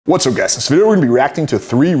What's up, guys? In this video, we're going to be reacting to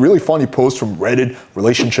 3 really funny posts from Reddit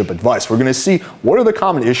relationship advice. We're going to see what are the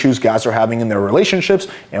common issues guys are having in their relationships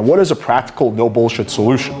and what is a practical, no bullshit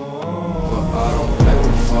solution.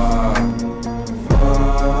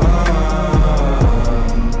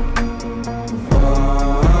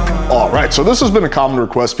 Alright, so this has been a common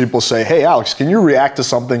request. People say, hey Alex, can you react to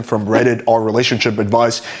something from Reddit or relationship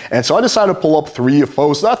advice? And so I decided to pull up 3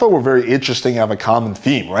 posts that I thought were very interesting and have a common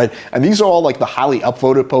theme, right? And these are all like the highly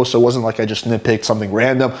upvoted posts, so it wasn't like I just nitpicked something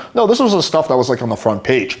random. No, this was the stuff that was like on the front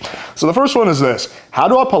page. So the first one is this: how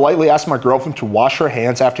do I politely ask my girlfriend to wash her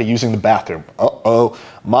hands after using the bathroom?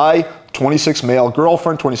 My 26 male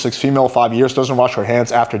girlfriend, 26 female, 5 years, doesn't wash her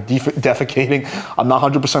hands after defecating. I'm not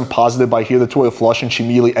 100% positive, but I hear the toilet flush and she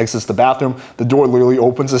immediately exits the bathroom. The door literally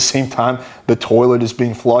opens at the same time the toilet is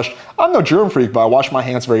being flushed. I'm no germ freak, but I wash my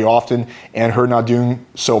hands very often and her not doing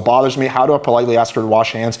so bothers me. How do I politely ask her to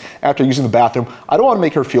wash hands after using the bathroom? I don't want to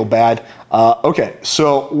make her feel bad. Okay,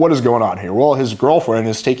 so what is going on here? Well, his girlfriend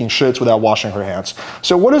is taking shits without washing her hands.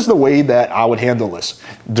 So what is the way that I would handle this?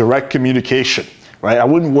 Direct communication. Right? I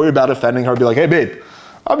wouldn't worry about offending her. I'd be like, hey babe,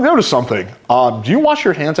 I've noticed something. Do you wash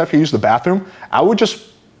your hands after you use the bathroom? I would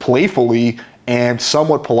just playfully and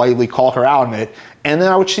somewhat politely call her out on it, and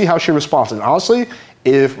then I would see how she responds. And honestly,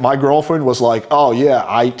 if my girlfriend was like, oh yeah,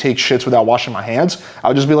 I take shits without washing my hands, I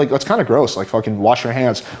would just be like, that's kind of gross, like fucking wash your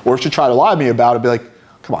hands. Or if she tried to lie to me about it, I'd be like,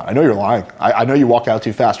 come on, I know you're lying. I know you walk out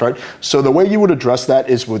too fast, right? So the way you would address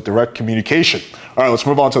that is with direct communication. All right, let's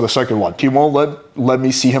move on to the second one. He won't let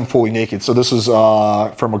me see him fully naked. So this is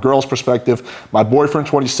from a girl's perspective. My boyfriend,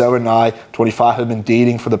 27, and I, 25, have been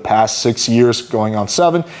dating for the past 6 years, going on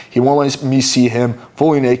 7. He won't let me see him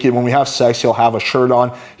fully naked. When we have sex, he'll have a shirt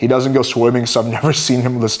on. He doesn't go swimming, so I've never seen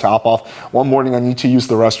him with his top off. One morning, I need to use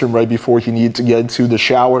the restroom right before he needed to get into the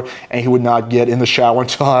shower, and he would not get in the shower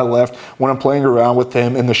until I left. When I'm playing around with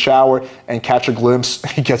him in the shower and catch a glimpse,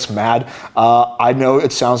 he gets mad. I know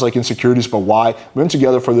it sounds like insecurities, but why? We've been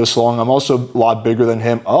together for this long. I'm also a lot bigger than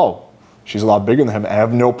him. Oh, she's a lot bigger than him. I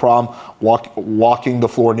have no problem walking the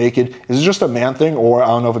floor naked. Is it just a man thing, or I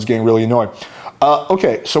don't know if it's getting really annoying?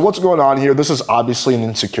 Okay, so what's going on here? This is obviously an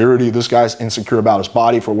insecurity. This guy's insecure about his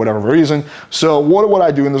body for whatever reason. So what would I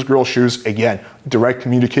do in this girl's shoes? Again, direct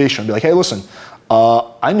communication. Be like, hey, listen,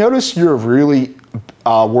 I notice you're really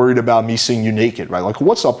worried about me seeing you naked, right? Like,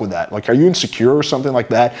 what's up with that? Like, are you insecure or something like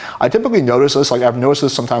that? I typically notice this, like I've noticed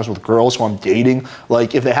this sometimes with girls who I'm dating.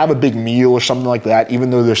 Like, if they have a big meal or something like that, even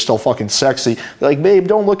though they're still fucking sexy, they're like, babe,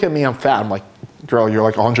 don't look at me, I'm fat. I'm like, girl, you're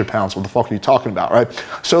like 100 pounds. What the fuck are you talking about, right?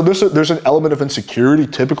 So there's an element of insecurity.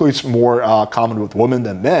 Typically, it's more common with women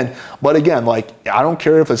than men. But again, like, I don't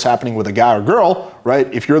care if it's happening with a guy or girl,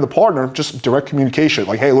 right? If you're the partner, just direct communication.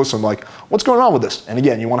 Like, hey, listen, like, what's going on with this? And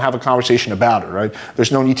again, you want to have a conversation about it, right?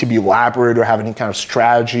 There's no need to be elaborate or have any kind of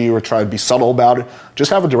strategy or try to be subtle about it.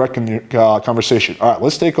 Just have a direct conversation. All right,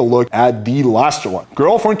 let's take a look at the last one.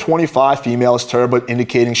 Girlfriend, 25, female, is terrible,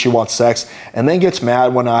 indicating she wants sex, and then gets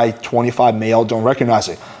mad when I, 25, male, don't recognize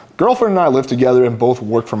it. Girlfriend and I live together and both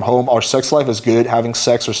work from home. Our sex life is good, having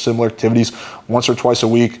sex or similar activities once or twice a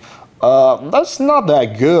week. That's not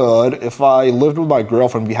that good. If I lived with my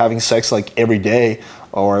girlfriend, be having sex like every day,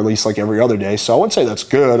 or at least like every other day. So I wouldn't say that's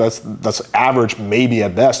good. That's average, maybe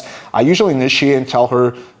at best. I usually initiate and tell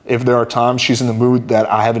her if there are times she's in the mood that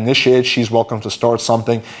I have initiated, she's welcome to start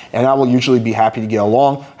something, and I will usually be happy to get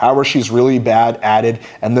along. However, she's really bad at it,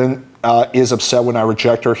 and then is upset when I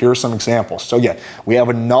reject her. Here are some examples. So yeah, we have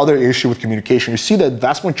another issue with communication. You see that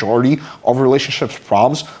vast majority of relationships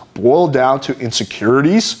problems boil down to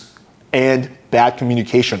insecurities and bad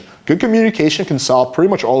communication. Good communication can solve pretty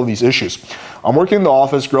much all of these issues. I'm working in the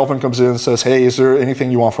office, girlfriend comes in and says, hey, is there anything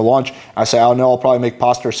you want for lunch? I say, oh no, I'll probably make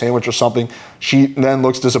pasta or sandwich or something. She then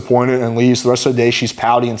looks disappointed and leaves. The rest of the day, she's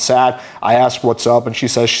pouty and sad. I ask what's up, and she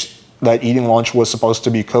says that eating lunch was supposed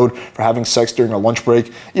to be code for having sex during a lunch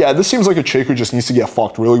break. Yeah, this seems like a chick who just needs to get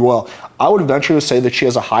fucked really well. I would venture to say that she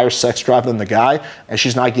has a higher sex drive than the guy, and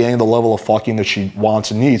she's not getting the level of fucking that she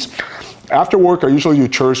wants and needs. After work, I usually do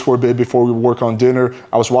chores for a bit before we work on dinner.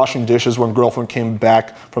 I was washing dishes when girlfriend came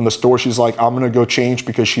back from the store. She's like, I'm gonna go change,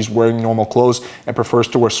 because she's wearing normal clothes and prefers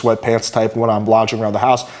to wear sweatpants type when I'm lounging around the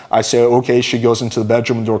house. I say, okay. She goes into the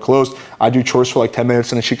bedroom and door closed. I do chores for like 10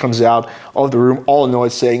 minutes and then she comes out of the room all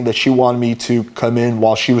annoyed, saying that she wanted me to come in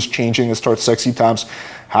while she was changing and start sexy times.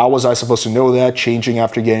 How was I supposed to know that? Changing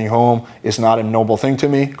after getting home is not a noble thing to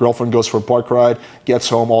me. Girlfriend goes for a bike ride, gets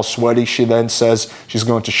home all sweaty. She then says she's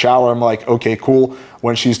going to shower. I'm like, okay, cool.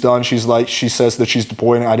 When she's done, she says that she's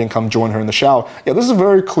disappointed I didn't come join her in the shower. Yeah, this is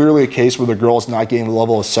very clearly a case where the girl is not getting the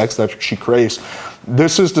level of sex that she craves.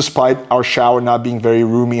 This is despite our shower not being very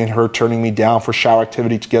roomy and her turning me down for shower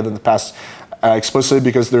activity together in the past, explicitly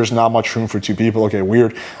because there's not much room for two people. Okay,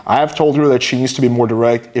 weird. I have told her that she needs to be more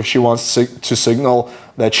direct if she wants to signal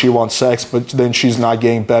that she wants sex, but then she's not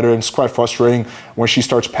getting better, and it's quite frustrating when she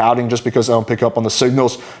starts pouting just because I don't pick up on the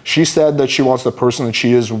signals. She said that she wants the person that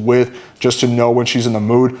she is with just to know when she's in the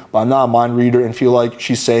mood, but I'm not a mind reader and feel like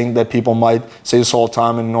she's saying that people might say this all the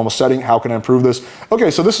time in a normal setting. How can I improve this?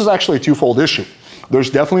 Okay, so this is actually a twofold issue.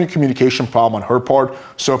 There's definitely a communication problem on her part.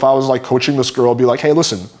 So if I was like coaching this girl, I'd be like, hey,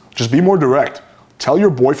 listen, just be more direct. Tell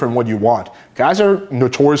your boyfriend what you want. Guys are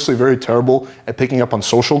notoriously very terrible at picking up on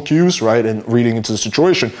social cues, right, and reading into the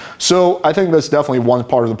situation. So I think that's definitely one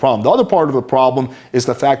part of the problem. The other part of the problem is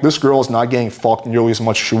the fact this girl is not getting fucked nearly as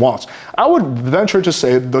much as she wants. I would venture to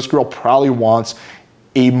say that this girl probably wants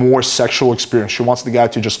a more sexual experience. She wants the guy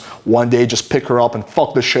to just one day just pick her up and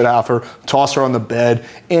fuck the shit out of her, toss her on the bed.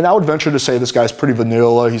 And I would venture to say this guy's pretty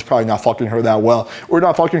vanilla. He's probably not fucking her that well or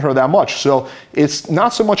not fucking her that much. So it's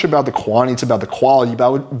not so much about the quantity, it's about the quality. But I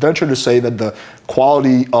would venture to say that the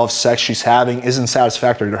quality of sex she's having isn't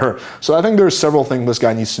satisfactory to her. So I think there's several things this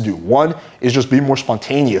guy needs to do. One is just be more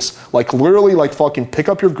spontaneous. Like literally like fucking pick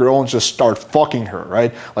up your girl and just start fucking her,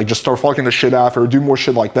 right? Like just start fucking the shit out of her, do more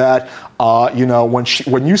shit like that. You know,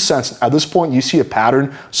 when you sense, at this point, you see a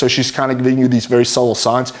pattern, so she's kind of giving you these very subtle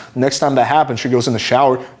signs. Next time that happens, she goes in the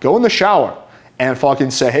shower, go in the shower and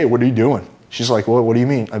fucking say, hey, what are you doing? She's like, well, what do you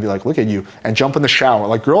mean? I'd be like, look at you, and jump in the shower.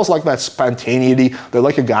 Like girls like that spontaneity. They're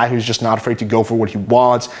like a guy who's just not afraid to go for what he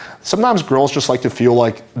wants. Sometimes girls just like to feel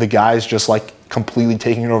like the guy's just like completely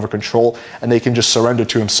taking it over control and they can just surrender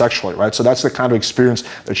to him sexually, right? So that's the kind of experience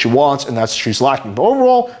that she wants and that's she's lacking. But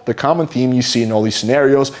overall, the common theme you see in all these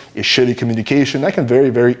scenarios is shitty communication that can very,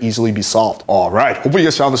 very easily be solved. All right, hopefully you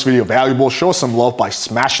guys found this video valuable. Show us some love by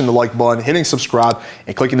smashing the like button, hitting subscribe,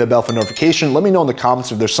 and clicking the bell for notification. Let me know in the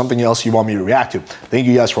comments if there's something else you want me to react to. Thank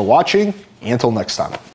you guys for watching, and until next time.